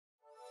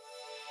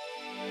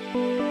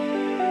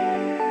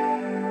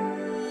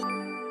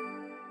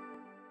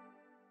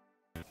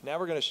now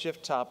we're going to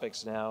shift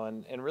topics now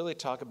and really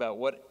talk about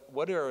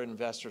what are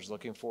investors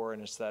looking for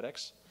in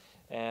aesthetics.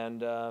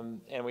 And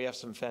we have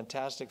some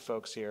fantastic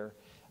folks here.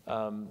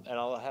 And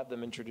I'll have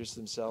them introduce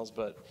themselves,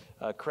 but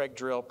Craig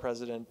Drill,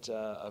 president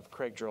of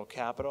Craig Drill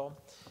Capital,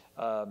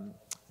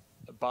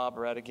 Bob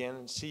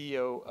Rhatigan,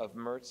 CEO of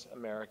Merz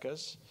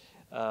Americas,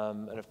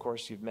 and of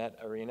course you've met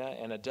Irina,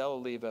 and Adele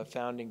Oliva,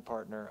 founding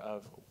partner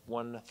of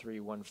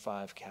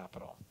 1315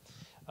 Capital.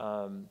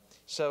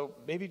 So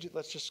maybe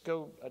let's just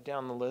go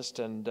down the list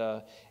and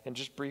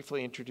just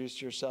briefly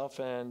introduce yourself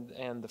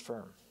and the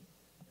firm.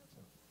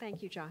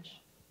 Thank you,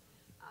 Josh.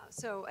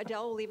 So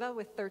Adele Oliva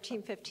with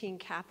 1315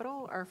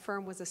 Capital. Our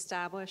firm was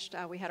established.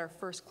 We had our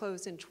first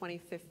close in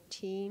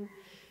 2015,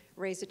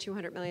 raised a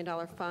 $200 million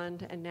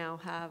fund, and now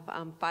have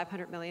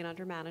 $500 million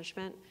under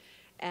management,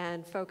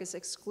 and focus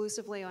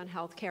exclusively on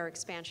healthcare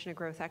expansion and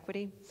growth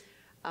equity.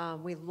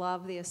 We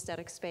love the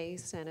aesthetic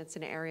space, and it's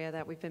an area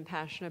that we've been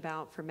passionate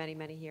about for many,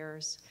 many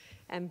years,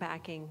 and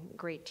backing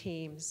great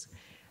teams.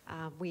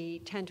 We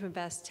tend to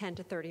invest 10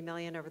 to 30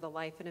 million over the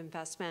life of an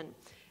investment,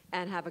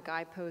 and have a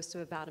guidepost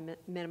of about a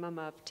minimum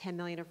of 10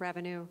 million of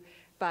revenue,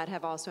 but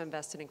have also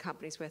invested in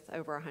companies with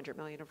over 100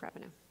 million of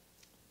revenue.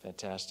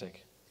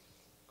 Fantastic.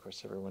 Of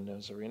course, everyone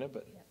knows Irina,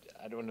 but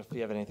I don't know if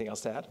you have anything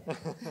else to add.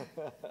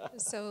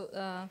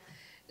 So,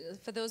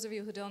 for those of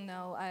you who don't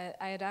know,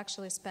 I had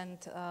actually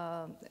spent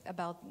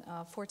about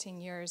 14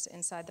 years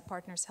inside the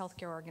Partners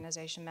Healthcare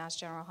Organization, Mass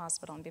General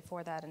Hospital, and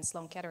before that in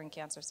Sloan Kettering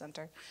Cancer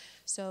Center.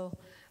 So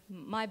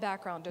my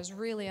background is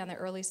really on the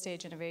early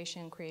stage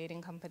innovation,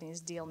 creating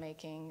companies, deal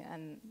making,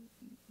 and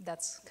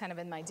that's kind of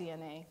in my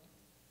DNA.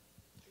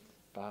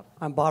 Bob.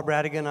 I'm Bob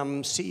Rhatigan.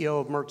 I'm CEO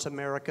of Merz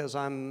Americas.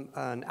 I'm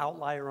an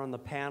outlier on the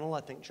panel.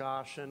 I think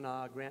Josh and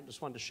Grant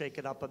just wanted to shake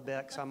it up a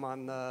bit because I'm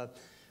on the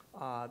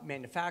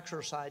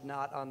manufacturer side,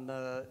 not on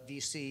the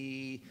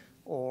VC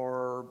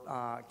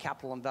or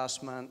capital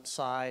investment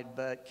side,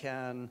 but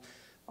can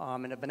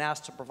and have been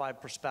asked to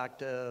provide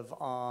perspective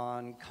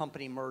on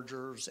company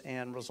mergers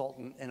and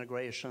resultant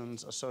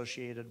integrations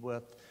associated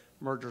with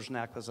mergers and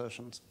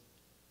acquisitions.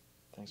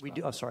 Thanks, We Bob.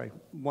 do. Oh, sorry,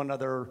 one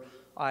other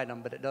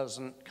item, but it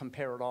doesn't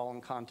compare at all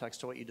in context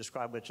to what you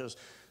described, which is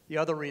the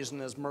other reason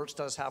is Merz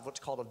does have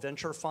what's called a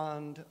venture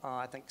fund.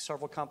 I think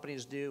several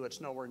companies do. It's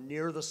nowhere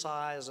near the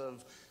size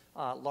of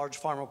large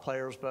pharma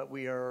players, but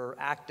we are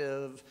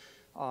active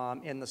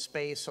in the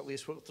space, at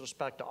least with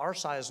respect to our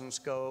size and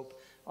scope,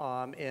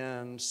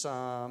 in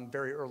some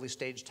very early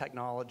stage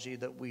technology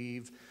that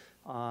we've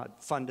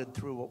funded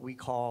through what we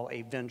call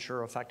a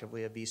venture,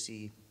 effectively a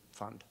VC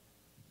fund.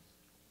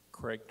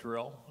 Craig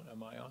Drill,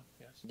 am I on?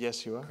 Yes.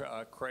 Yes, you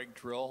are. Craig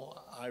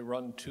Drill. I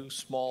run two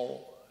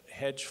small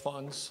hedge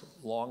funds,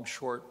 long,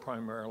 short,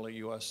 primarily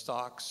U.S.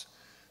 stocks.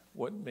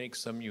 What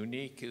makes them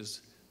unique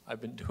is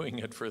I've been doing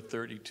it for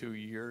 32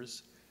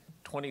 years.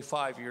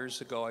 25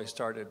 years ago, I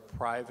started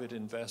private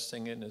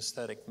investing in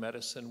aesthetic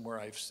medicine where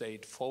I've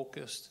stayed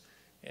focused,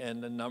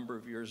 and a number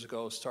of years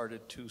ago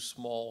started two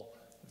small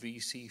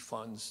VC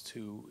funds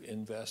to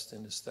invest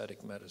in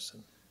aesthetic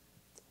medicine.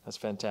 That's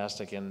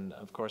fantastic. And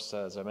of course,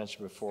 as I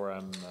mentioned before,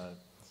 I'm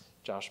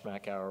Josh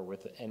Makower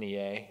with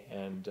NEA,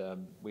 and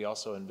we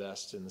also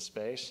invest in the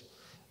space.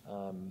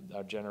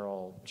 Our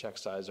general check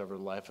size over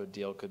the life of a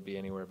deal could be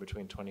anywhere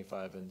between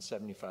 25 and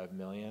 75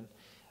 million.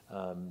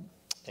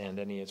 And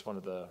NEA is one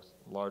of the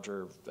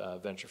larger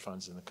venture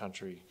funds in the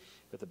country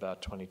with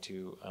about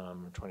 22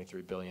 or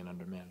 23 billion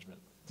under management,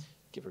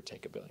 give or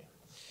take a billion.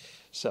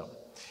 So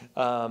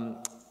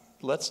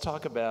let's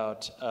talk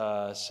about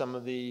some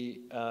of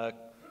the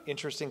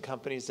interesting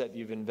companies that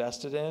you've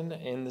invested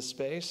in the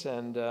space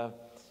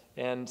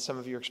and some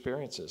of your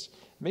experiences.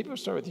 Maybe we'll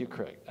start with you,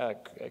 Craig.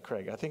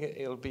 Craig, I think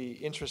it'll be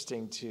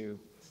interesting to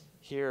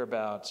hear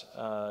about.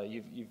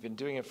 You've been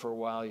doing it for a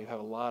while. You have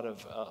a lot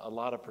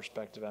of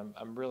perspective.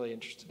 I'm really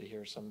interested to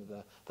hear some of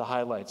the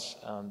highlights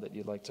that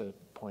you'd like to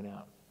point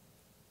out.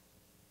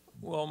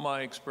 Well,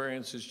 my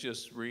experience has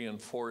just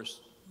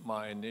reinforced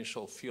my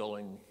initial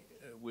feeling,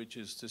 which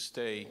is to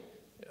stay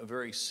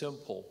very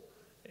simple.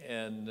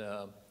 And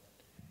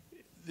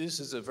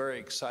this is a very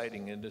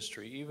exciting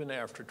industry. Even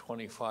after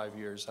 25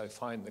 years, I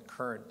find the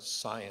current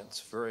science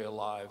very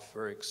alive,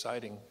 very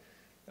exciting.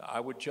 I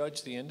would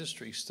judge the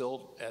industry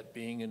still at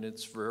being in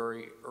its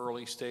very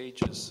early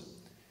stages.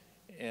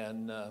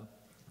 And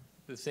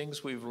the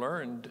things we've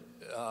learned,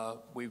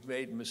 we've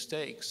made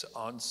mistakes.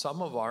 On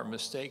some of our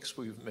mistakes,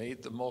 we've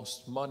made the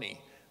most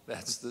money.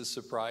 That's the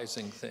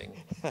surprising thing.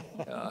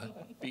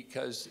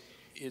 Because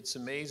it's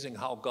amazing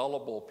how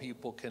gullible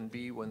people can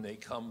be when they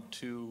come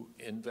to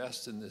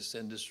invest in this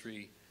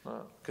industry,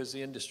 because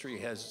the industry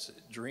has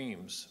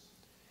dreams.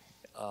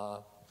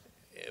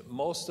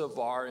 Most of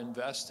our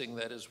investing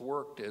that has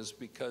worked is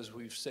because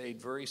we've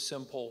stayed very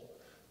simple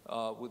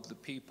with the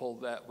people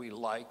that we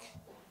like,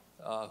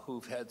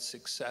 who've had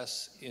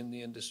success in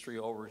the industry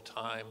over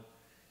time,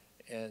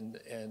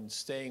 and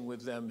staying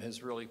with them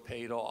has really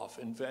paid off.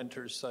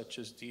 Inventors such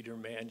as Dieter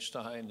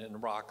Manstein and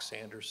Rox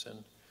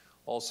Anderson,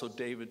 also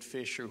David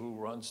Fisher, who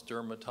runs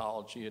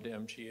dermatology at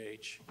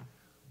MGH,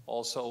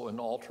 Also in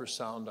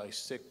ultrasound, I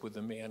stick with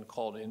a man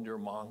called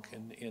Indermonk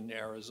in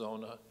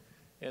Arizona.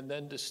 And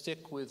then to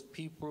stick with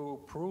people who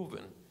are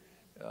proven,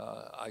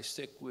 I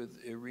stick with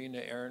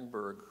Irina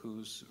Erenburg,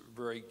 who's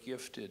very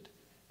gifted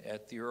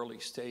at the early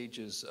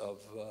stages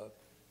of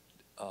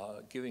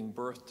giving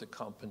birth to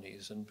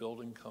companies and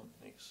building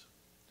companies.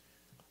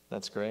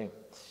 That's great.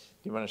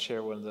 Do you want to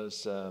share one of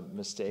those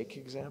mistake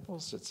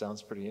examples? It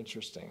sounds pretty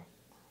interesting.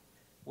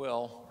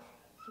 Well,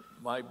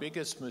 my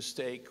biggest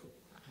mistake,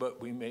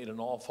 but we made an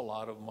awful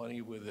lot of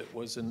money with it,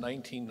 was in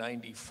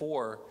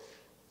 1994,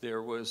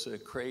 there was a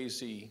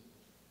crazy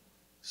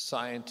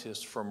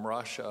scientist from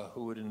Russia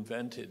who had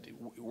invented,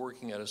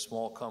 working at a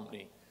small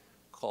company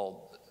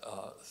called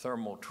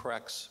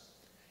Thermotrex,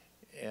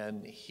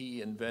 and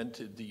he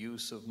invented the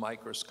use of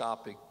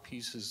microscopic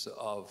pieces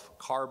of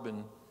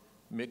carbon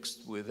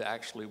mixed with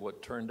actually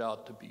what turned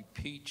out to be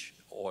peach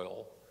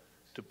oil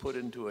to put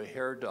into a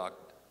hair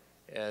duct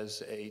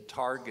as a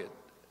target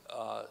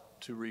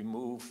to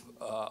remove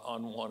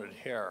unwanted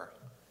hair.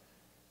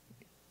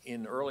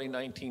 In early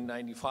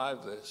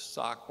 1995, the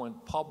stock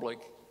went public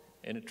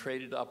and it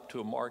traded up to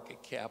a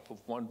market cap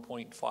of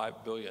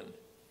 1.5 billion.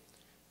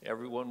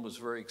 Everyone was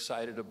very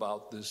excited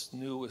about this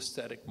new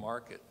aesthetic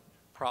market.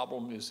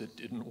 Problem is it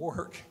didn't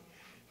work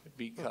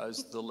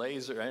because the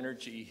laser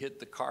energy hit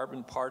the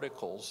carbon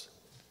particles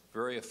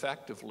very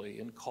effectively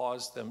and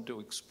caused them to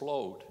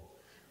explode.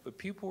 But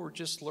people were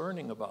just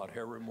learning about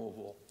hair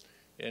removal.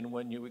 And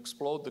when you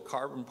explode the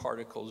carbon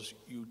particles,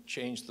 you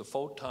change the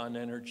photon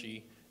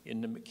energy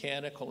into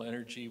mechanical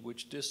energy,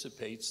 which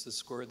dissipates the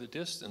square of the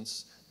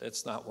distance.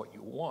 That's not what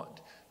you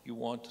want. You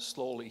want to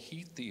slowly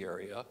heat the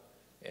area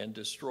and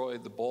destroy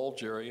the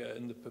bulge area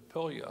and the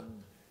papilla.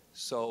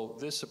 So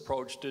this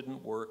approach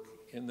didn't work.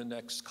 In the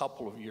next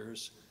couple of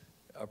years,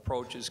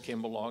 approaches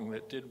came along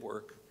that did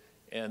work.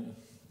 And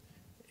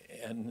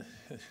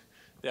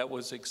that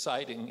was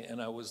exciting,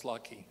 and I was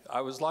lucky.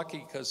 I was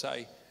lucky because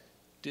I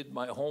did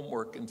my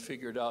homework and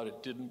figured out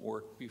it didn't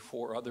work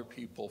before other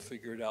people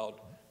figured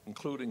out,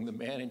 including the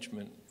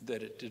management,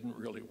 that it didn't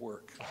really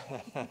work.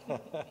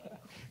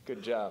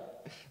 Good job.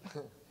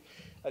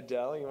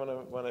 Adele, you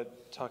want to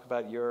talk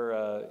about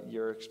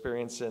your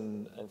experience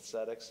in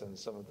aesthetics and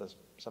some of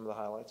the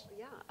highlights?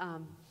 Yeah.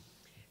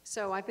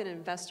 So I've been an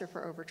investor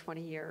for over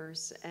 20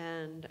 years,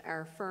 and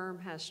our firm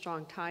has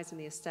strong ties in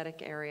the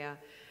aesthetic area.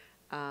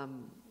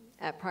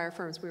 At prior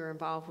firms, we were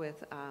involved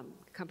with a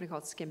company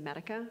called Skin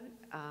Medica,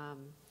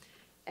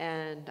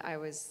 and I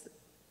was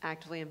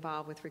actively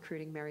involved with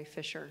recruiting Mary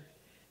Fisher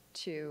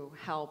to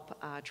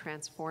help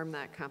transform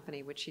that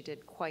company, which she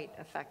did quite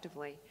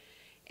effectively.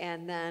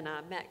 And then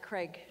met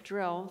Craig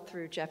Drill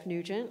through Jeff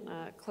Nugent,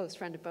 a close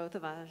friend of both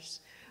of us,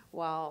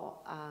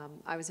 while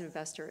I was an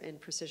investor in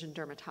precision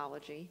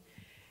dermatology.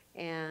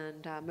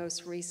 And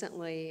most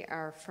recently,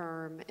 our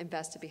firm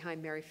invested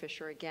behind Mary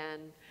Fisher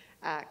again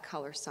at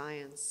Color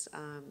Science,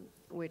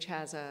 which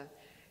has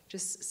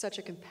just such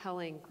a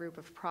compelling group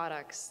of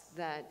products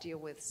that deal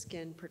with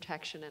skin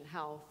protection and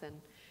health.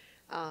 And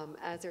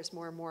as there's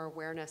more and more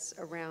awareness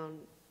around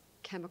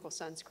chemical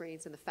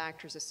sunscreens and the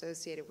factors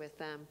associated with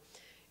them,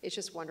 it's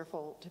just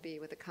wonderful to be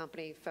with a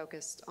company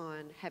focused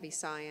on heavy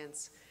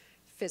science,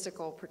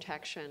 physical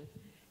protection,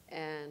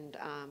 and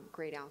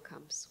great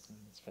outcomes.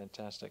 That's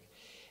fantastic.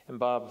 And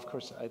Bob, of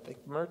course, I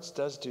think Merz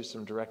does do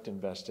some direct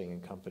investing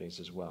in companies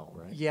as well,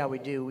 right? Yeah, we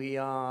do. We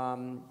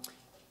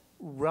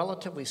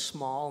relatively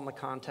small in the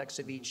context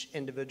of each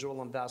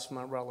individual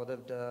investment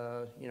relative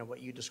to what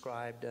you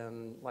described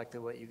and likely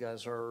what you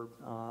guys are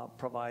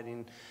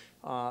providing.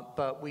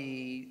 But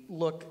we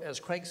look, as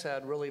Craig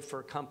said, really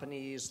for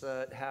companies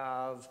that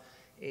have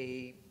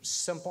a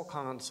simple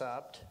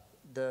concept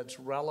that's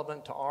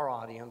relevant to our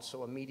audience,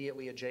 so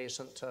immediately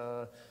adjacent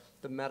to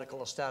the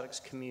medical aesthetics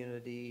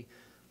community,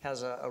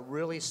 has a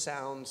really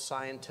sound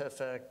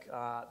scientific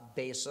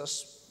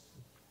basis,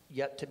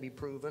 yet to be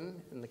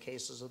proven in the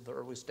cases of the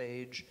early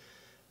stage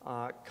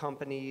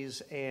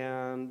companies,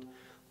 and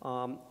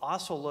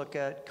also look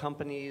at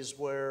companies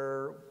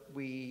where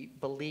we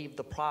believe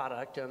the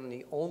product, and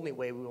the only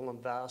way we will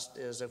invest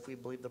is if we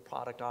believe the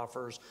product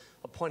offers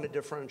a point of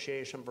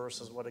differentiation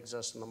versus what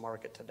exists in the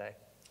market today.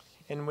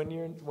 And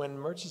when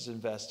Merz is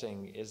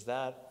investing, is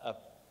that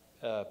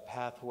a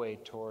pathway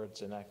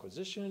towards an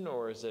acquisition,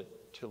 or is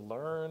it to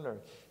learn, or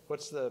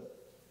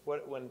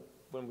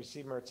when we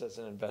see Merz as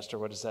an investor,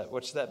 what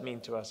does that mean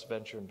to us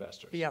venture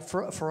investors? Yeah,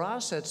 for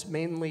us, it's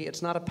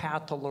not a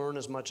path to learn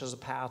as much as a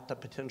path to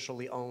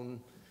potentially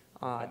own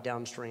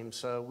downstream.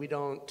 So we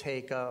don't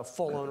take a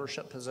full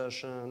ownership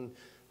position.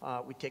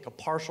 We take a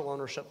partial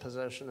ownership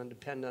position, and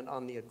dependent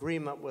on the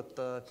agreement with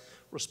the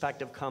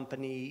respective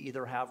company,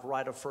 either have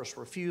right of first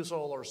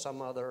refusal or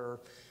some other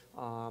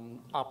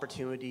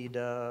opportunity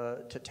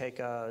to take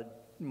a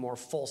more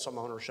fulsome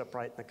ownership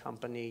right in the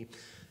company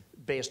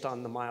based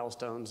on the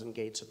milestones and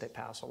gates that they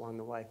pass along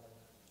the way.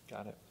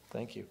 Got it.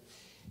 Thank you.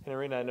 And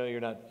Irina, I know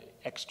you're not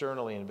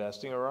externally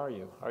investing, or are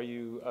you? Are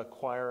you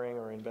acquiring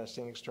or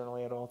investing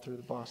externally at all through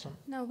the Blossom?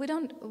 No, we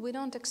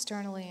don't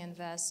externally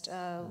invest.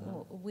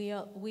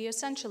 We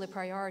essentially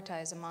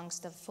prioritize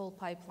amongst the full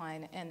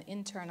pipeline and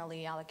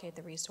internally allocate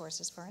the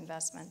resources for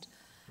investment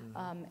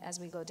as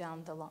we go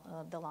down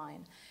the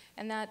line.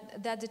 And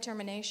that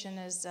determination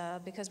is,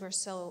 because we're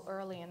so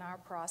early in our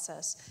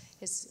process,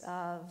 is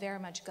very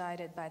much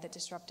guided by the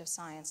disruptive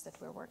science that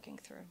we're working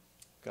through.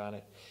 Got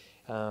it.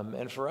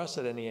 And for us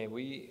at NEA,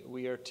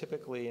 we are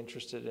typically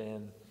interested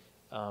in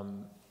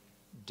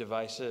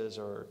devices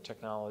or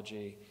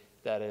technology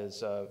that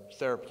is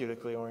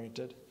therapeutically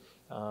oriented.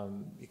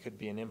 It could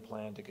be an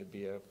implant, it could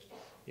be a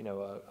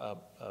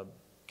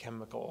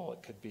chemical,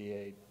 it could be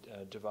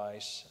a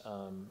device,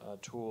 a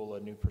tool, a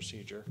new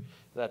procedure.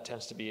 That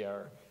tends to be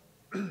our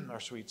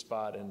sweet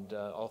spot, and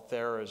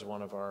Althera is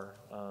one of our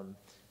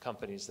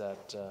companies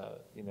that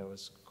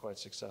is quite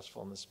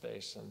successful in this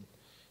space and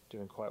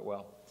doing quite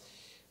well.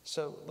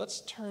 So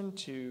let's turn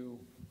to,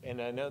 and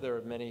I know there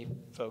are many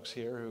folks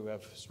here who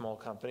have small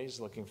companies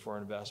looking for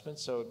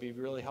investments, so it'd be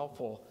really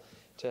helpful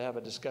to have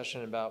a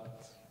discussion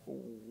about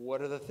what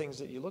are the things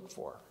that you look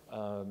for.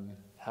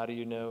 How do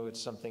you know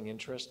it's something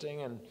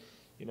interesting, and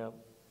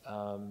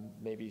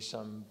maybe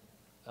some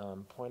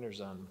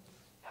pointers on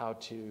how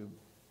to,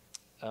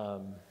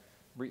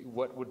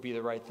 what would be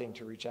the right thing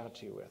to reach out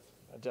to you with.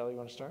 Adele, you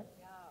want to start?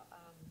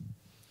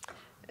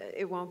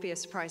 It won't be a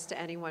surprise to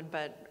anyone,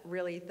 but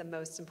really the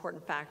most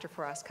important factor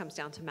for us comes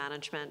down to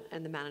management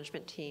and the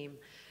management team.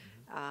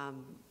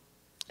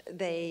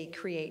 They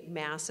create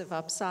massive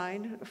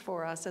upside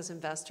for us as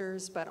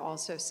investors, but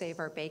also save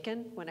our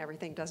bacon when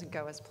everything doesn't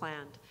go as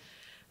planned.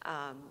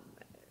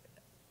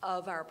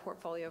 Of our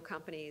portfolio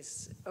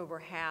companies, over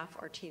half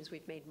are teams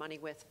we've made money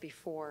with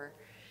before.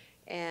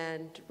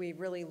 And we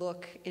really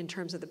look in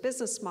terms of the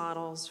business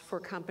models for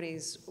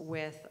companies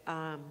with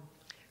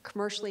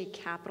commercially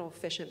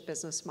capital-efficient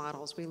business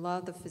models. We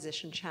love the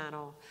physician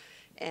channel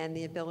and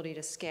the ability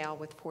to scale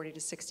with 40 to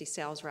 60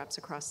 sales reps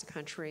across the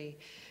country.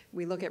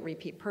 We look at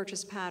repeat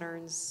purchase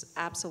patterns.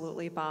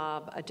 Absolutely,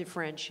 Bob, a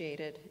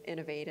differentiated,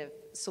 innovative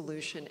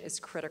solution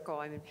is critical.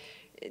 I mean,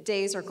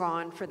 days are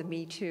gone for the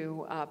Me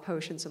Too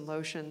potions and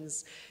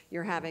lotions.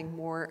 You're having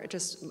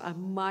just a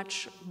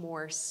much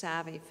more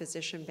savvy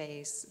physician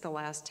base the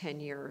last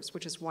 10 years,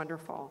 which is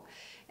wonderful.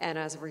 And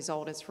as a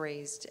result, it's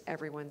raised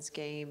everyone's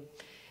game.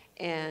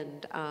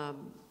 And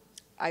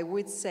I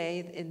would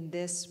say in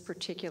this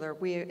particular,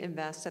 we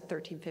invest at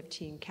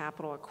 1315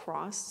 Capital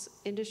across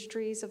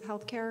industries of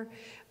healthcare,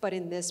 but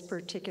in this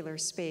particular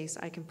space,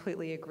 I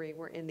completely agree,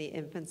 we're in the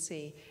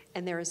infancy,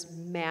 and there is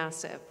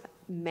massive,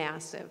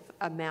 massive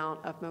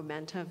amount of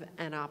momentum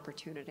and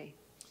opportunity.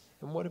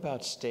 And what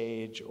about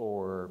stage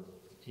or,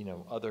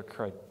 other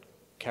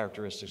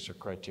characteristics or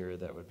criteria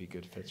that would be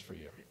good fits for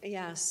you?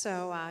 Yeah,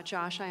 so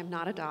Josh, I am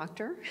not a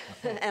doctor,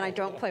 and I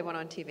don't play one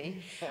on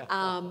TV.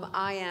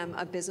 I am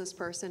a business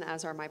person,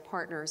 as are my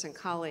partners and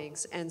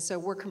colleagues, and so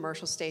we're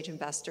commercial stage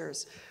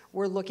investors.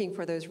 We're looking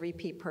for those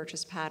repeat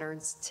purchase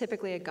patterns,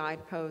 typically a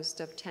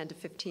guidepost of 10 to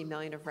 15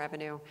 million of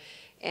revenue,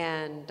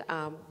 and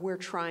we're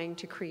trying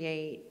to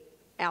create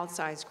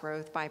outsized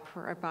growth by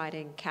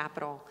providing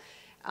capital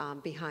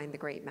behind the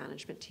great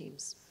management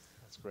teams.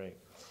 That's great.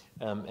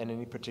 And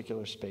any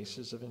particular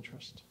spaces of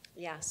interest?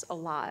 Yes, a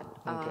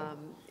lot.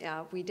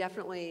 Okay. We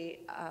definitely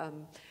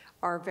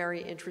are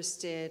very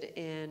interested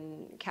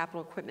in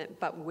capital equipment,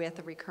 but with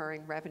a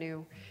recurring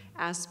revenue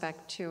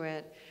aspect to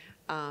it.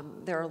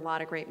 There are a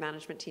lot of great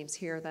management teams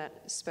here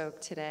that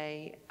spoke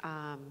today.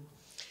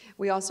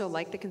 We also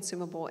like the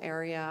consumable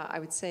area. I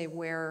would say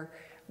where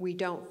we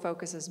don't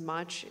focus as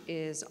much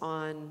is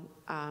on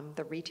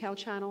the retail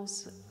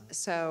channels.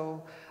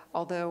 So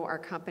although our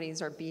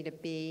companies are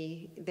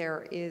B2B,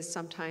 there is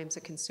sometimes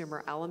a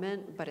consumer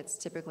element, but it's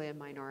typically a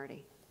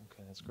minority.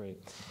 Okay, that's great.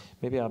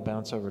 Maybe I'll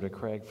bounce over to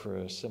Craig for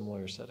a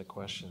similar set of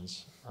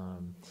questions.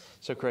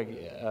 So Craig,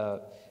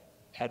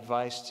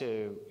 advice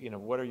to,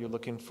 what are you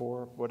looking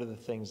for? What are the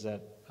things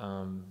that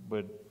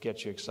would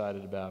get you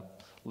excited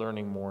about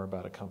learning more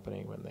about a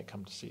company when they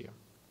come to see you?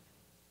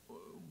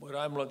 What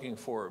I'm looking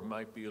for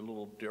might be a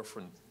little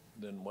different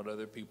than what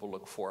other people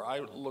look for. I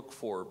look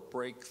for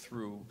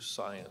breakthrough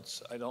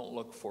science. I don't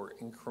look for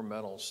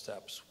incremental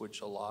steps,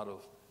 which a lot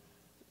of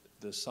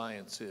the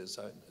science is.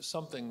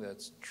 Something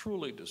that's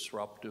truly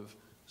disruptive,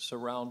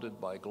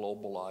 surrounded by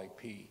global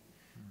IP.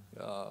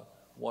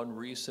 One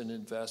recent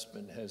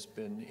investment has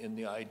been in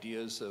the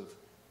ideas of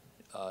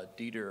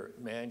Dieter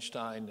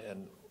Manstein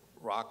and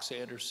Rox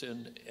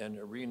Anderson, and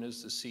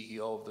Irina's the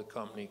CEO of the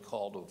company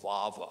called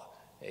Avava,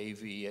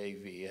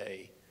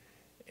 A-V-A-V-A.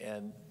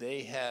 And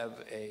they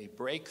have a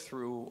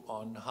breakthrough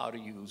on how to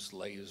use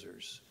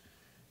lasers.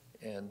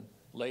 And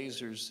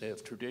lasers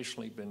have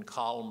traditionally been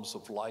columns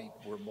of light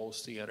where most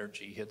of the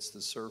energy hits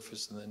the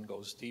surface and then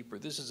goes deeper.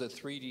 This is a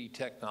 3D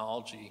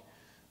technology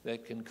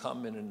that can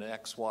come in an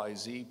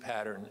XYZ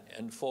pattern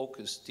and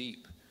focus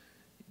deep.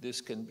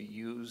 This can be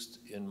used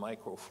in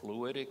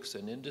microfluidics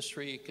and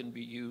industry. It can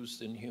be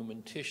used in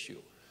human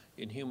tissue.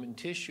 In human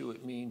tissue,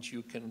 it means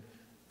you can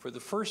for the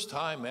first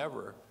time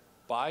ever,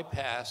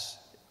 bypass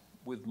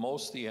with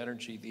most of the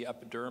energy the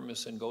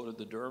epidermis and go to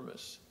the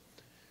dermis.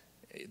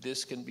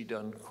 This can be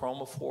done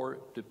chromophore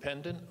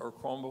dependent or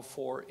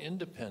chromophore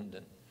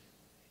independent.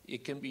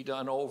 It can be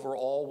done over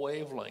all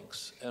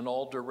wavelengths and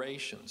all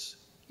durations.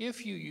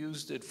 If you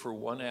used it for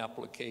one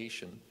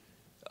application,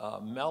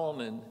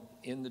 melanin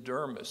in the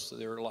dermis, so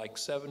there are like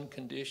 7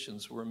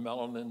 conditions where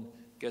melanin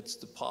gets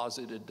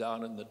deposited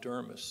down in the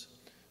dermis.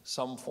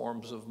 Some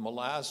forms of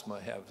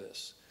melasma have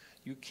this.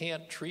 You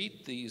can't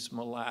treat these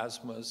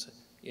melasmas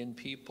in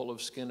people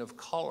of skin of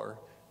color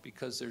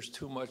because there's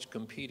too much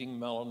competing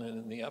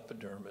melanin in the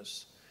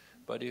epidermis.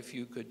 But if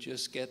you could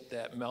just get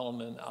that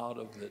melanin out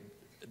of the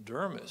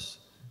dermis,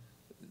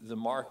 the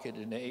market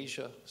in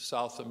Asia,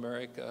 South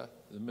America,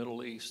 the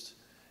Middle East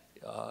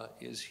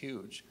is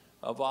huge.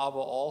 Avava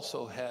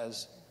also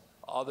has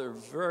other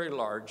very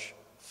large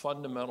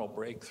fundamental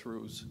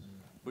breakthroughs,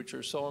 which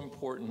are so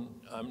important,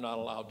 I'm not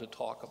allowed to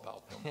talk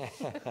about them.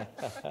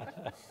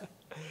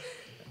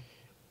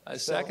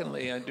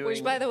 Secondly, I'm doing...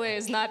 Which, by the way,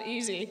 is not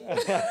easy.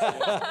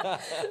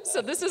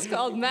 So this is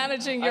called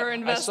managing your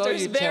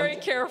investors very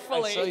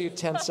carefully. I saw you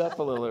tense up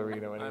a little,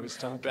 Irina, when he was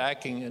talking. I'm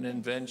backing an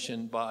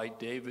invention by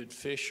David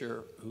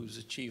Fisher, who's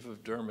the chief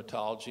of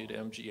dermatology at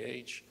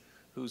MGH,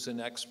 who's an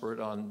expert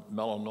on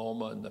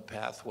melanoma and the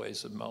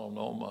pathways of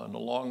melanoma. And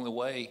along the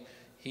way,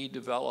 he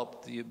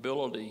developed the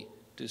ability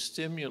to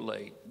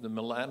stimulate the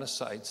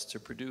melanocytes to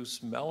produce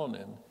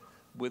melanin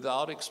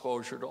without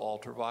exposure to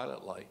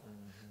ultraviolet light.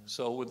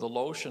 So with the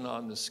lotion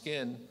on the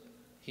skin,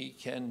 he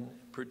can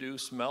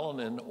produce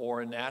melanin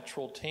or a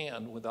natural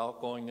tan without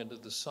going into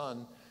the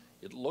sun.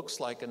 It looks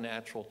like a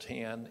natural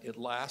tan. It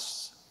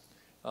lasts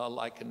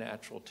like a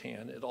natural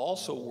tan. It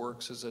also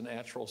works as a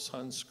natural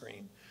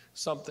sunscreen.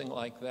 Something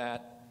like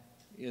that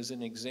is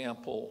an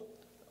example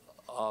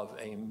of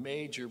a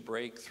major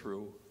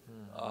breakthrough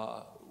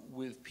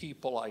with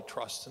people I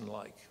trust and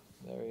like.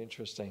 Very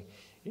interesting.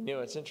 You know,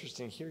 it's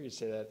interesting to hear you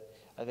say that.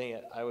 I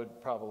think I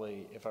would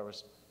probably, if I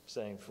was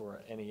saying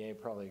for NEA,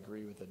 probably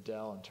agree with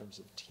Adele in terms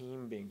of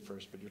team being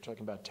first, but you're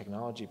talking about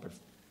technology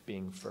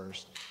being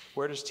first.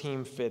 Where does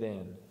team fit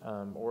in?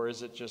 Or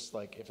is it just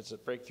like, if it's a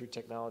breakthrough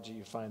technology,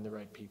 you find the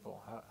right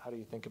people? How do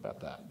you think about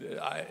that?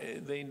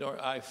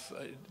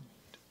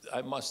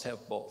 I must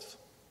have both.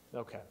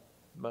 Okay,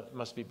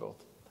 must be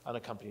both on a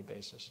company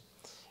basis.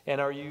 And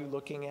are you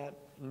looking at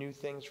new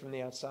things from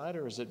the outside,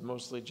 or is it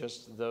mostly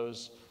just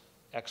those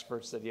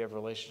experts that you have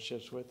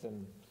relationships with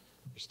and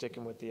you're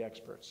sticking with the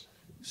experts?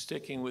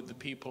 Sticking with the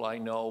people I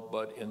know,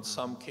 but in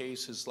some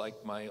cases,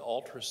 like my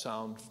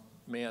ultrasound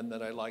man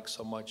that I like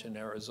so much in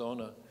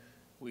Arizona,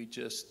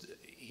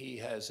 he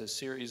has a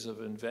series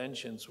of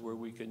inventions where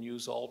we can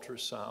use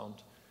ultrasound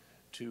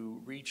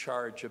to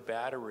recharge a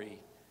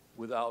battery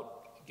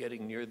without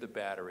getting near the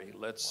battery.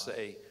 Let's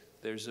say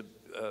there's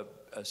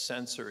a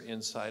sensor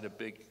inside a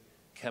big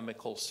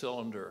chemical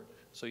cylinder,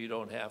 so you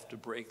don't have to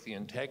break the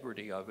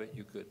integrity of it.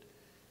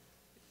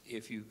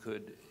 If you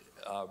could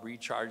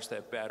recharge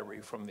that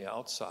battery from the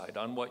outside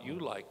on what you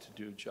like to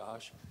do,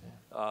 Josh.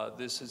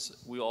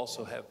 We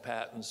also have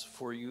patents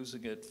for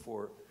using it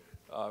for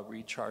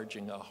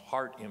recharging a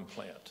heart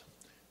implant.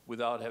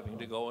 Without having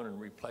to go in and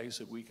replace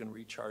it, we can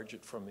recharge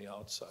it from the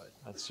outside.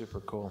 That's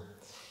super cool.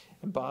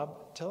 And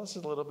Bob, tell us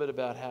a little bit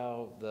about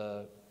how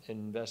the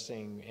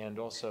investing and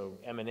also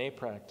M&A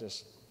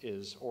practice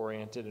is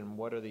oriented, and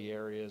what are the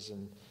areas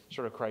and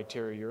sort of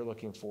criteria you're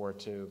looking for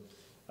to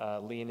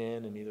lean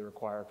in and either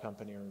acquire a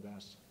company or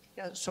invest?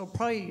 Yeah, so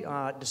probably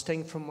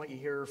distinct from what you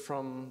hear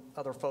from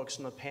other folks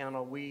in the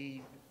panel,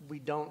 we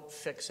don't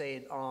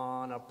fixate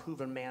on a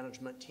proven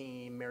management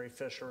team. Mary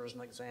Fisher is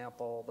an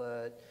example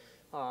that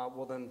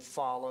will then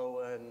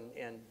follow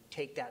and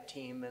take that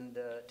team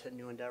into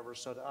new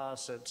endeavors. So to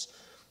us,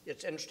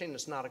 it's interesting.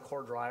 It's not a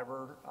core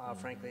driver.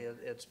 Frankly,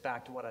 it's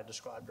back to what I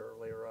described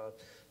earlier.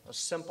 A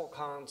simple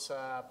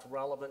concept,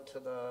 relevant to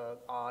the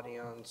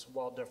audience,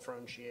 well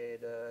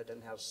differentiated,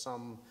 and has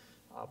some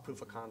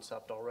proof of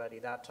concept already.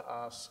 That to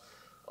us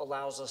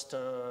allows us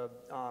to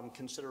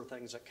consider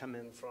things that come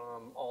in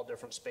from all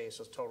different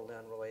spaces, totally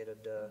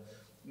unrelated to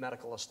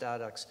medical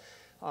aesthetics.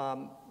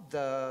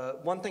 The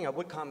one thing I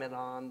would comment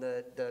on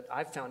that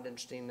I've found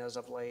interesting as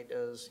of late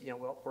is,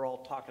 we're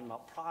all talking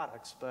about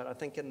products, but I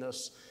think in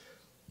this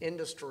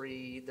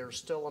industry, there's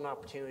still an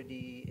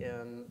opportunity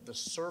in the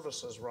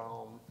services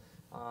realm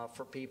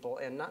for people,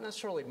 and not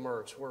necessarily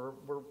Merz. We're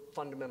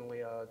fundamentally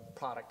a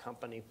product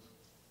company.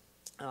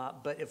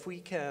 But if we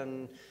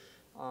can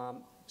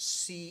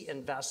see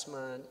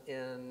investment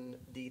in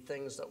the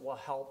things that will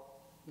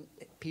help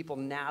people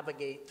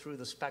navigate through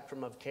the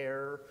spectrum of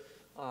care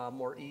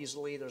more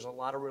easily, there's a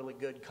lot of really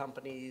good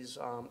companies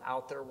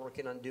out there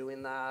working on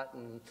doing that,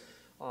 and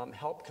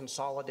help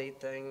consolidate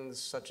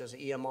things such as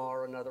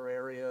EMR and other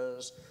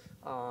areas.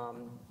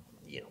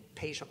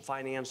 Patient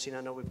financing,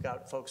 I know we've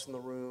got folks in the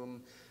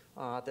room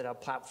that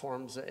have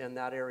platforms in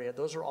that area.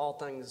 Those are all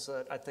things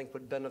that I think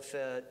would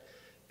benefit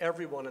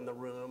everyone in the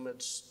room.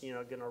 It's,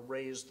 going to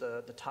raise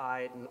the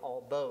tide in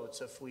all boats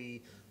if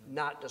we,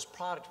 not just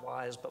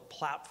product-wise, but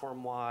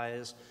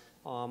platform-wise,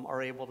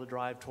 are able to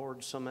drive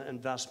towards some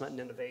investment and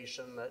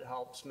innovation that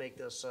helps make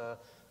this a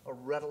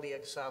readily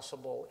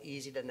accessible,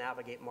 easy to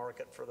navigate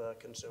market for the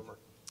consumer.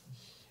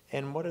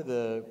 And what are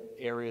the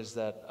areas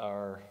that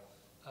are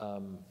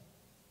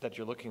that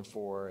you're looking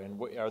for,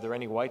 and are there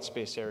any white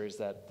space areas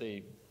that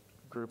the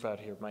group out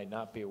here might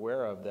not be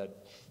aware of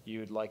that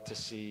you'd like to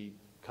see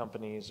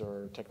companies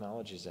or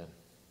technologies in?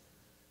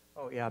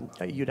 Oh, yeah,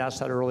 you'd asked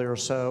that earlier.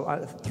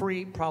 So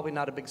 3, probably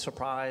not a big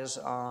surprise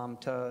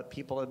to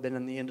people who have been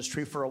in the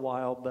industry for a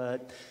while,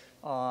 but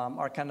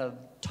our kind of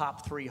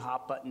top 3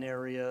 hot button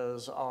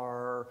areas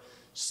are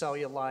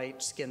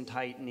cellulite, skin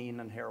tightening,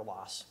 and hair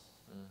loss.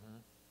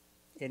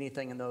 Mm-hmm.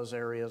 Anything in those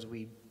areas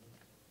we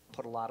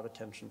put a lot of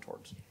attention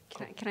towards.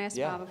 Can I ask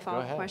Bob a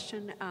follow-up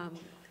question?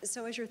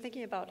 So as you're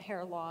thinking about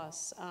hair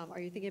loss, are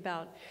you thinking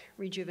about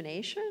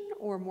rejuvenation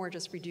or more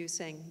just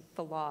reducing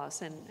the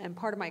loss? And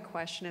part of my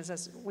question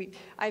is,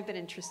 I've been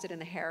interested in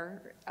the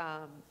hair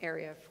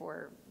area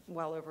for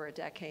well over a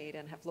decade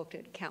and have looked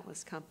at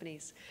countless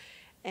companies.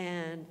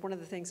 And one of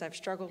the things I've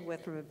struggled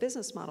with from a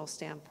business model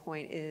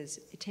standpoint is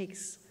it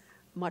takes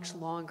much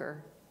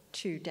longer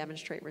to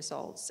demonstrate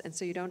results. And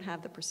so you don't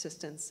have the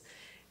persistence.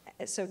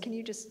 So can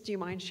you do you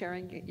mind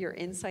sharing your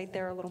insight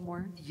there a little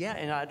more? Yeah,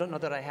 and I don't know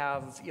that I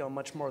have,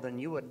 much more than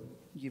you would.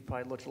 You've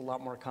probably looked at a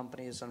lot more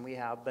companies than we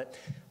have, but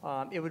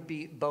it would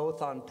be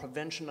both on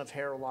prevention of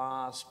hair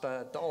loss,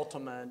 but the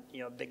ultimate,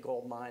 big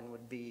gold mine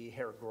would be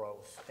hair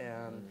growth.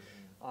 And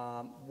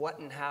what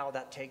and how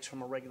that takes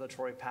from a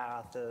regulatory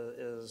path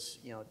is,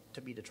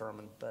 to be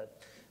determined.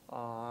 But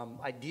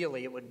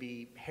ideally, it would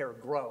be hair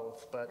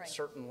growth, but right.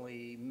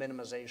 Certainly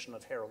minimization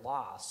of hair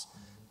loss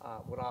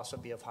would also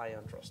be of high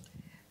interest.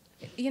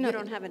 You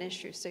don't have an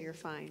issue, so you're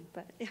fine.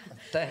 But yeah.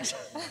 Thanks.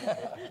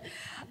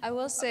 I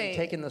will say,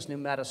 taking this new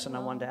medicine, I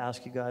wanted to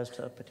ask you guys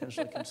to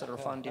potentially consider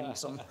funding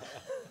some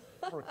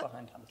work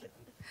behind. I'm kidding.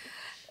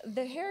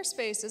 The hair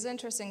space is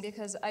interesting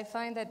because I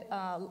find that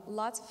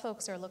lots of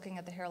folks are looking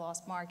at the hair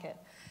loss market.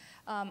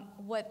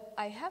 What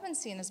I haven't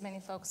seen as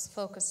many folks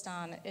focused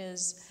on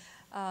is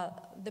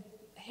the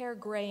hair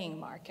graying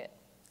market.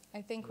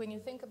 I think when you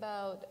think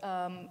about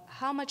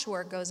how much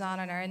work goes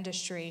on in our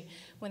industry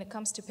when it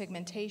comes to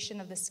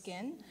pigmentation of the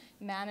skin,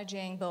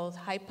 managing both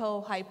hypo,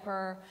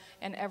 hyper,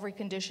 and every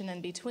condition in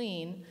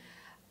between,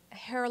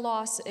 hair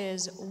loss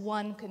is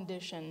one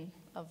condition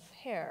of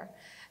hair.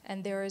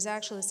 And there is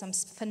actually some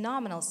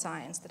phenomenal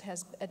science that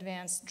has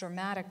advanced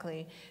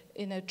dramatically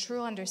in a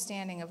true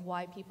understanding of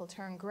why people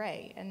turn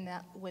gray. And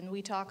that when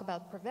we talk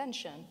about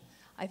prevention,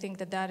 I think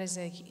that is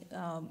a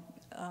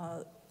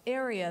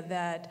area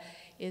that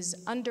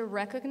is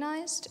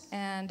under-recognized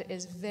and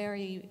is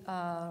very,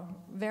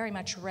 very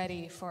much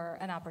ready for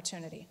an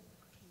opportunity.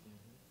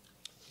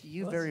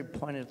 You very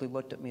pointedly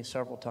looked at me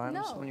several times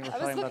when you were I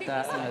was talking about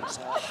that, and it's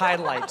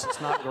highlights, it's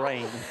not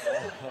grain.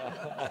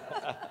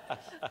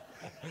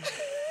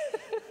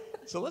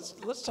 So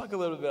let's talk a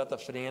little bit about the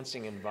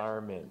financing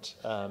environment,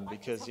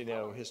 because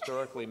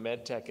historically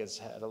MedTech has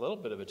had a little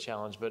bit of a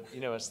challenge, but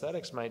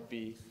aesthetics might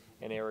be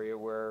an area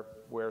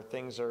where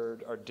things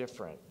are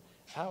different.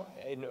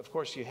 And of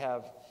course you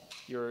have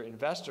your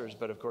investors,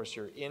 but of course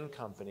you're in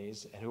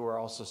companies who are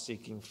also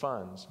seeking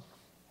funds.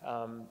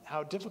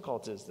 How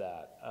difficult is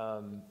that?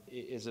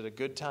 Is it a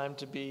good time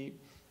to be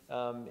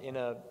in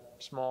a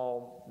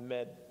small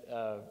med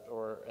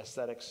or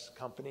aesthetics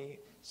company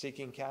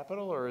seeking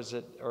capital, or is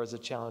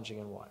it challenging,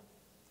 and why?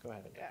 Go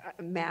ahead.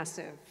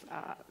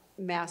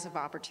 Massive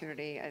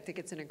opportunity. I think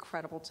it's an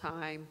incredible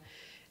time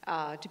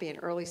to be in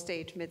early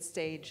stage, mid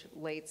stage,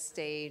 late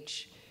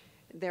stage.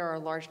 There are a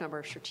large number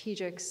of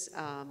strategics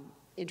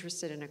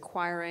interested in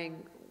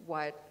acquiring.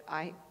 What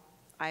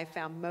I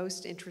found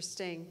most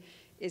interesting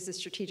is the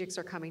strategics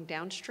are coming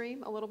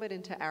downstream a little bit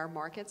into our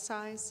market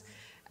size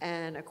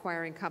and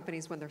acquiring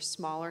companies when they're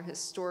smaller.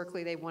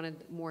 Historically, they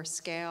wanted more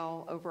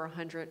scale, over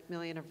 100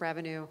 million of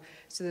revenue,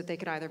 so that they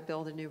could either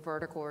build a new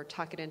vertical or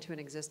tuck it into an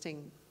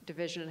existing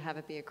division and have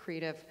it be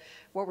accretive.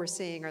 What we're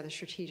seeing are the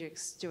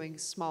strategics doing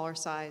smaller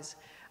size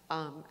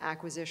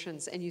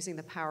acquisitions and using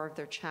the power of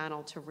their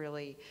channel to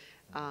really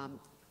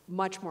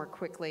much more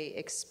quickly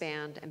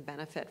expand and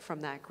benefit from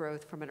that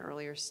growth from an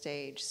earlier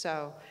stage.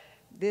 So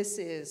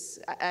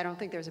I don't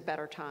think there's a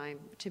better time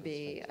to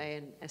be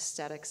an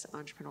aesthetics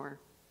entrepreneur.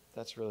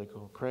 That's really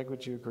cool. Craig,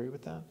 would you agree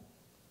with that?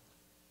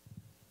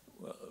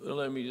 Well,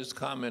 let me just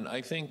comment.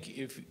 I think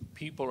if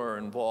people are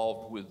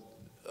involved with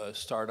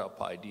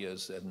startup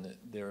ideas and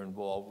they're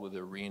involved with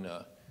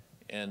Irina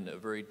and a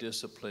very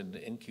disciplined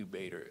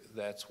incubator,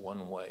 that's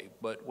one way.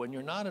 But when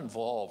you're not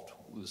involved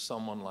with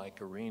someone like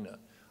Irina,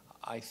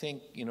 I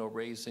think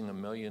raising $1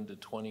 million to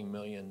 $20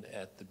 million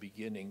at the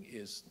beginning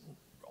is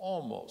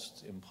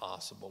almost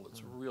impossible.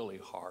 It's really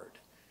hard.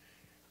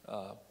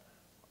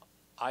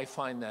 I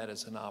find that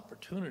as an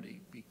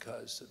opportunity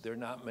because there are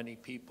not many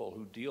people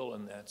who deal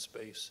in that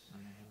space.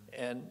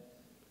 Mm-hmm. And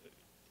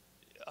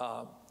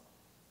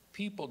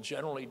people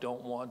generally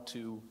don't want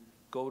to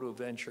go to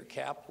venture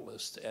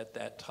capitalists at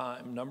that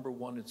time. Number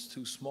one, it's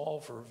too small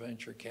for a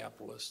venture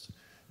capitalist,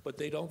 but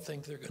they don't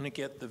think they're going to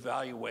get the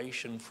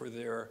valuation for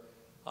their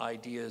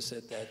ideas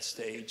at that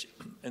stage,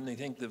 and they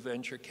think the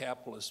venture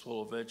capitalists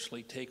will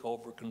eventually take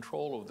over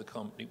control of the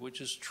company,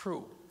 which is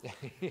true.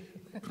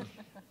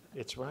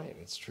 It's right,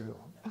 it's true.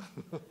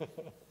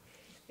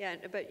 Yeah,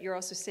 but you're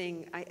also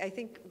seeing, I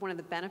think one of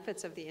the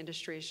benefits of the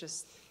industry is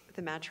just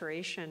the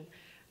maturation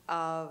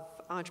of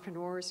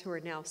entrepreneurs who are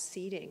now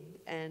seeding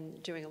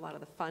and doing a lot of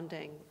the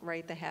funding,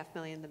 right? The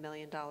 $500,000, the $1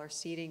 million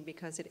seeding,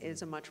 because it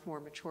is a much more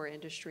mature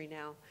industry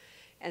now.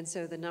 And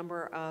so the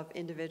number of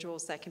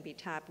individuals that can be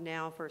tapped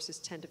now versus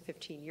 10 to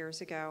 15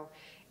 years ago,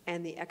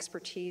 and the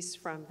expertise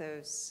from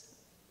those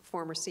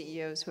former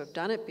CEOs who have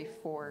done it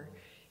before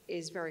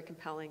is very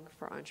compelling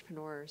for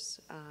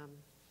entrepreneurs.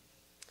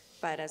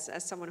 But as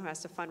someone who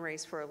has to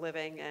fundraise for a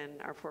living,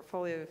 and our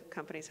portfolio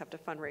companies have to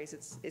fundraise,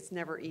 it's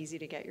never easy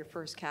to get your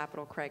first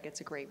capital. Craig,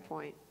 it's a great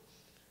point.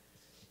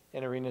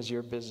 And Irina, is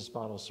your business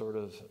model sort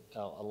of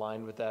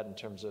aligned with that in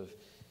terms of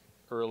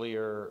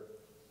earlier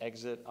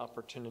exit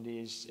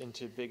opportunities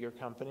into bigger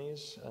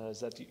companies?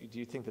 Do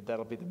you think that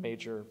that'll be the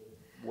major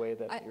way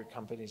that your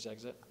companies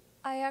exit?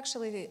 I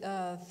actually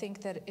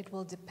think that it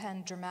will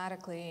depend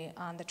dramatically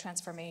on the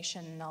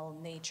transformational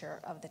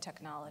nature of the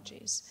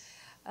technologies.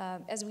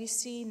 As we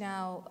see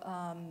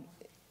now,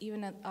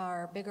 even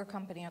our bigger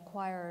company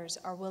acquirers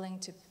are willing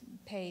to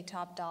pay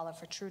top dollar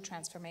for true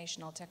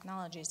transformational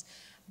technologies,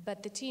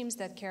 but the teams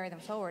that carry them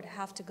forward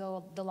have to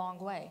go the long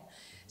way.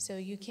 So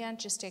you can't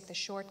just take the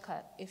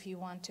shortcut if you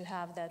want to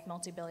have that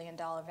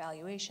multi-billion-dollar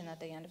valuation at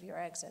the end of your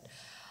exit.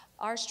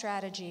 Our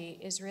strategy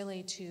is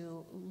really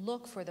to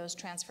look for those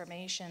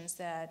transformations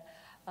that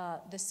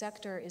the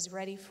sector is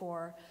ready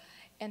for,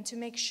 and to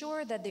make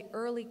sure that the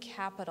early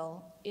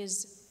capital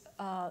is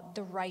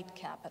the right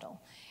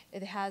capital.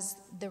 It has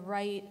the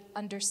right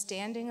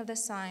understanding of the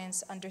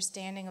science,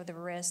 understanding of the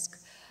risk,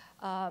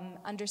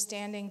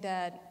 understanding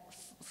that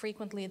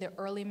frequently the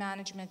early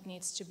management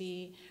needs to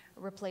be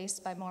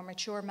replaced by more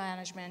mature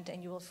management,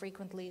 and you will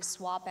frequently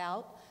swap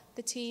out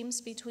the teams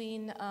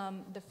between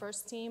the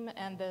first team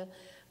and the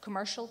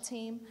commercial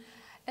team.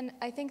 And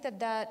I think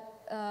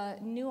that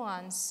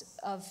nuance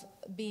of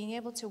being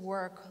able to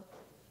work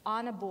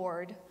on a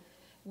board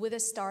with a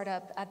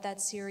startup at that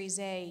Series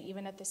A,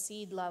 even at the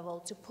seed level,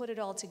 to put it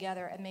all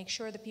together and make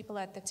sure the people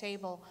at the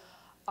table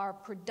are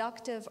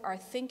productive, are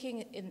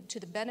thinking to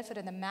the benefit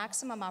and the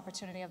maximum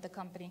opportunity of the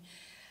company.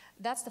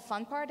 That's the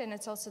fun part, and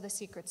it's also the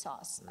secret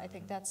sauce. Mm-hmm. I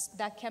think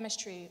that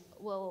chemistry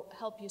will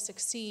help you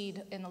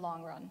succeed in the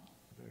long run.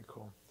 Very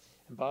cool.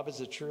 And Bob,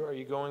 is it true? Are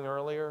you going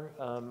earlier?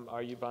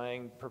 Are you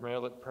buying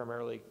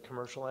primarily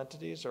commercial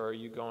entities, or are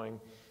you going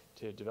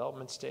to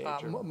development stage?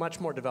 Much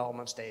more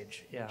development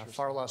stage, yeah.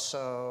 Far less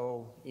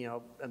so,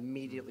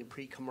 immediately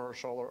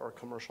pre-commercial or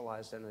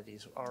commercialized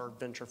entities. Our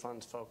venture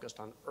funds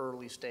focused on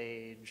early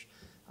stage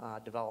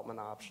development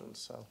options.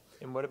 So.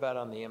 And what about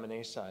on the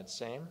M&A side?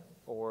 Same,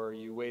 or are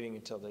you waiting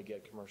until they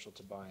get commercial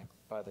to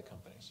buy the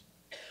companies?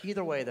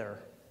 Either way,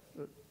 there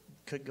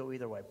could go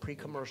either way.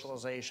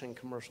 Pre-commercialization,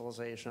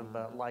 commercialization,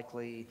 but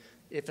likely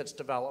if it's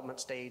development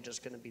stage, it's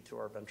going to be through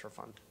our venture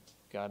fund.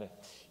 Got it.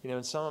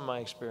 In some of my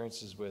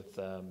experiences with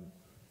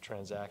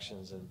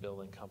transactions and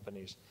building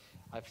companies,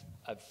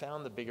 I've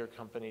found the bigger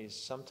companies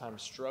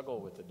sometimes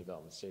struggle with the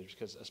development stage,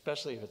 because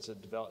especially if it's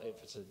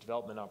a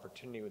development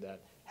opportunity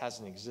that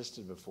hasn't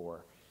existed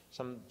before,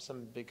 some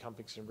big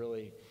companies can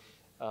really,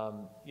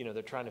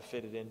 they're trying to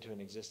fit it into an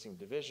existing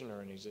division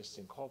or an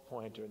existing call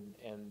point,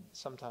 and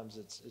sometimes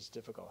it's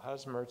difficult. How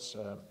does Merz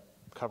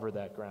cover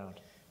that ground?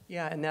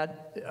 Yeah, and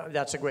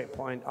that's a great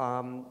point.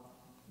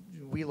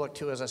 We look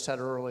to, as I said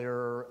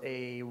earlier,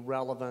 a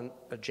relevant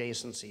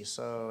adjacency.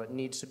 So it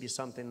needs to be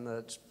something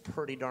that's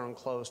pretty darn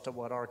close to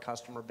what our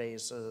customer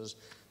base is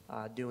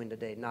doing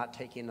today, not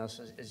taking us,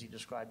 as you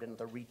described, into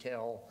the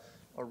retail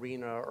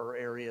arena or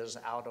areas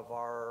out of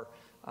our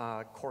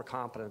core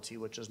competency,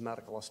 which is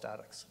medical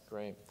aesthetics.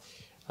 Great.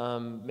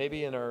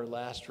 Maybe in our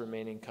last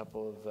remaining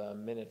couple of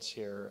minutes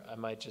here, I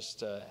might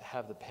just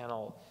have the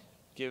panel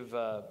give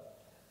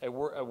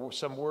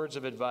some words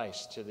of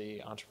advice to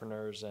the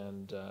entrepreneurs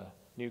and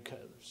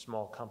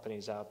small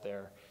companies out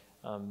there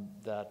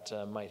that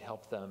might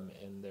help them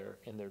in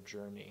their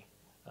journey.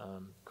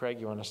 Craig,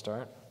 you want to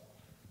start?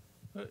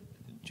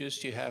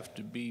 Just you have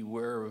to be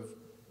aware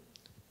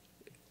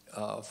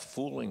of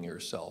fooling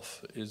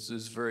yourself. It's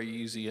this very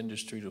easy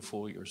industry to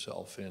fool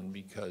yourself in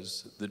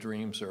because the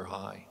dreams are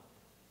high.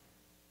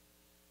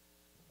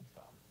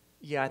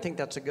 Yeah, I think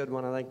that's a good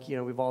one. I think,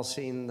 we've all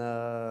seen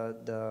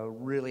the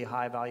really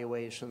high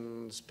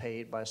valuations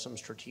paid by some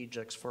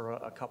strategics for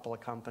a couple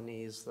of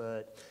companies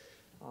that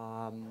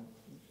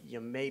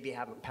maybe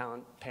haven't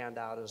panned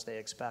out as they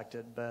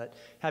expected, but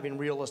having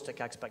realistic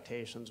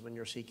expectations when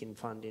you're seeking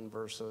funding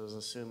versus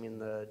assuming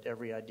that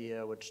every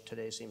idea, which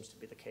today seems to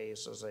be the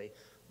case, is a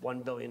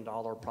 $1 billion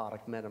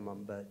product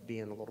minimum, but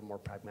being a little more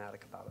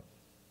pragmatic about it.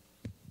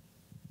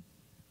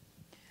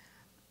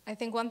 I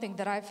think one thing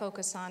that I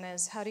focus on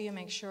is how do you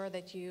make sure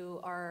that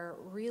you are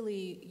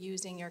really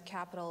using your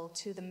capital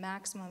to the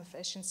maximum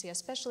efficiency,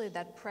 especially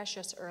that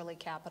precious early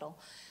capital.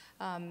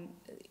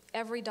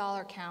 Every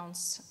dollar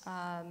counts,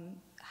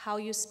 how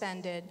you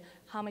spend it,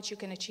 how much you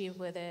can achieve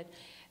with it.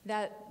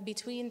 That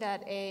between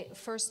that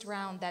first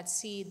round, that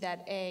seed,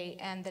 that A,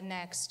 and the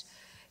next,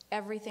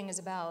 everything is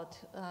about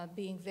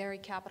being very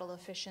capital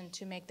efficient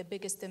to make the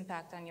biggest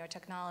impact on your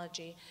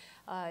technology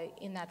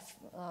in that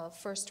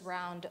first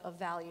round of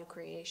value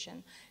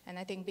creation. And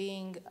I think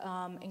being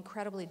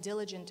incredibly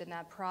diligent in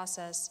that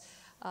process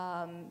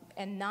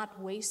and not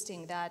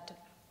wasting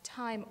that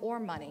time or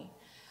money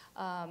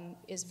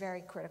is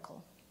very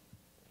critical.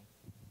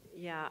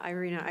 Yeah,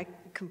 Irina, I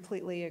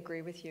completely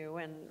agree with you.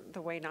 And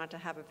the way not to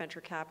have a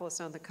venture capitalist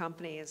own the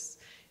company is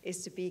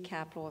to be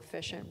capital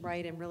efficient,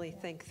 right? And really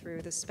think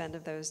through the spend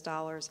of those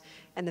dollars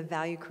and the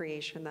value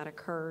creation that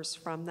occurs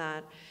from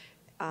that.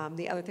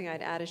 The other thing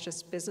I'd add is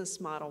just business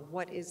model.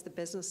 What is the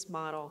business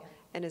model,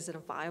 and is it a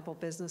viable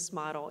business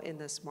model in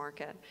this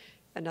market?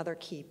 Another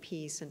key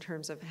piece in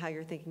terms of how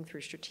you're thinking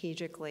through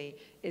strategically,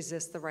 is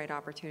this the right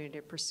opportunity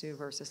to pursue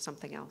versus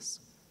something else?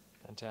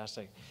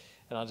 Fantastic.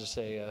 And I'll just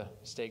say,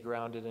 stay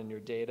grounded in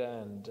your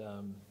data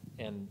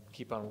and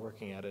keep on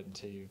working at it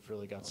until you've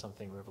really got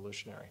something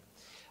revolutionary.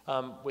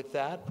 With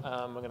that,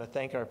 I'm going to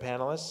thank our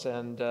panelists,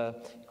 and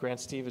Grant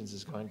Stevens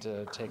is going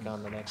to take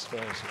on the next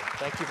phase.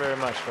 Thank you very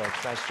much,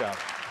 folks. Nice job.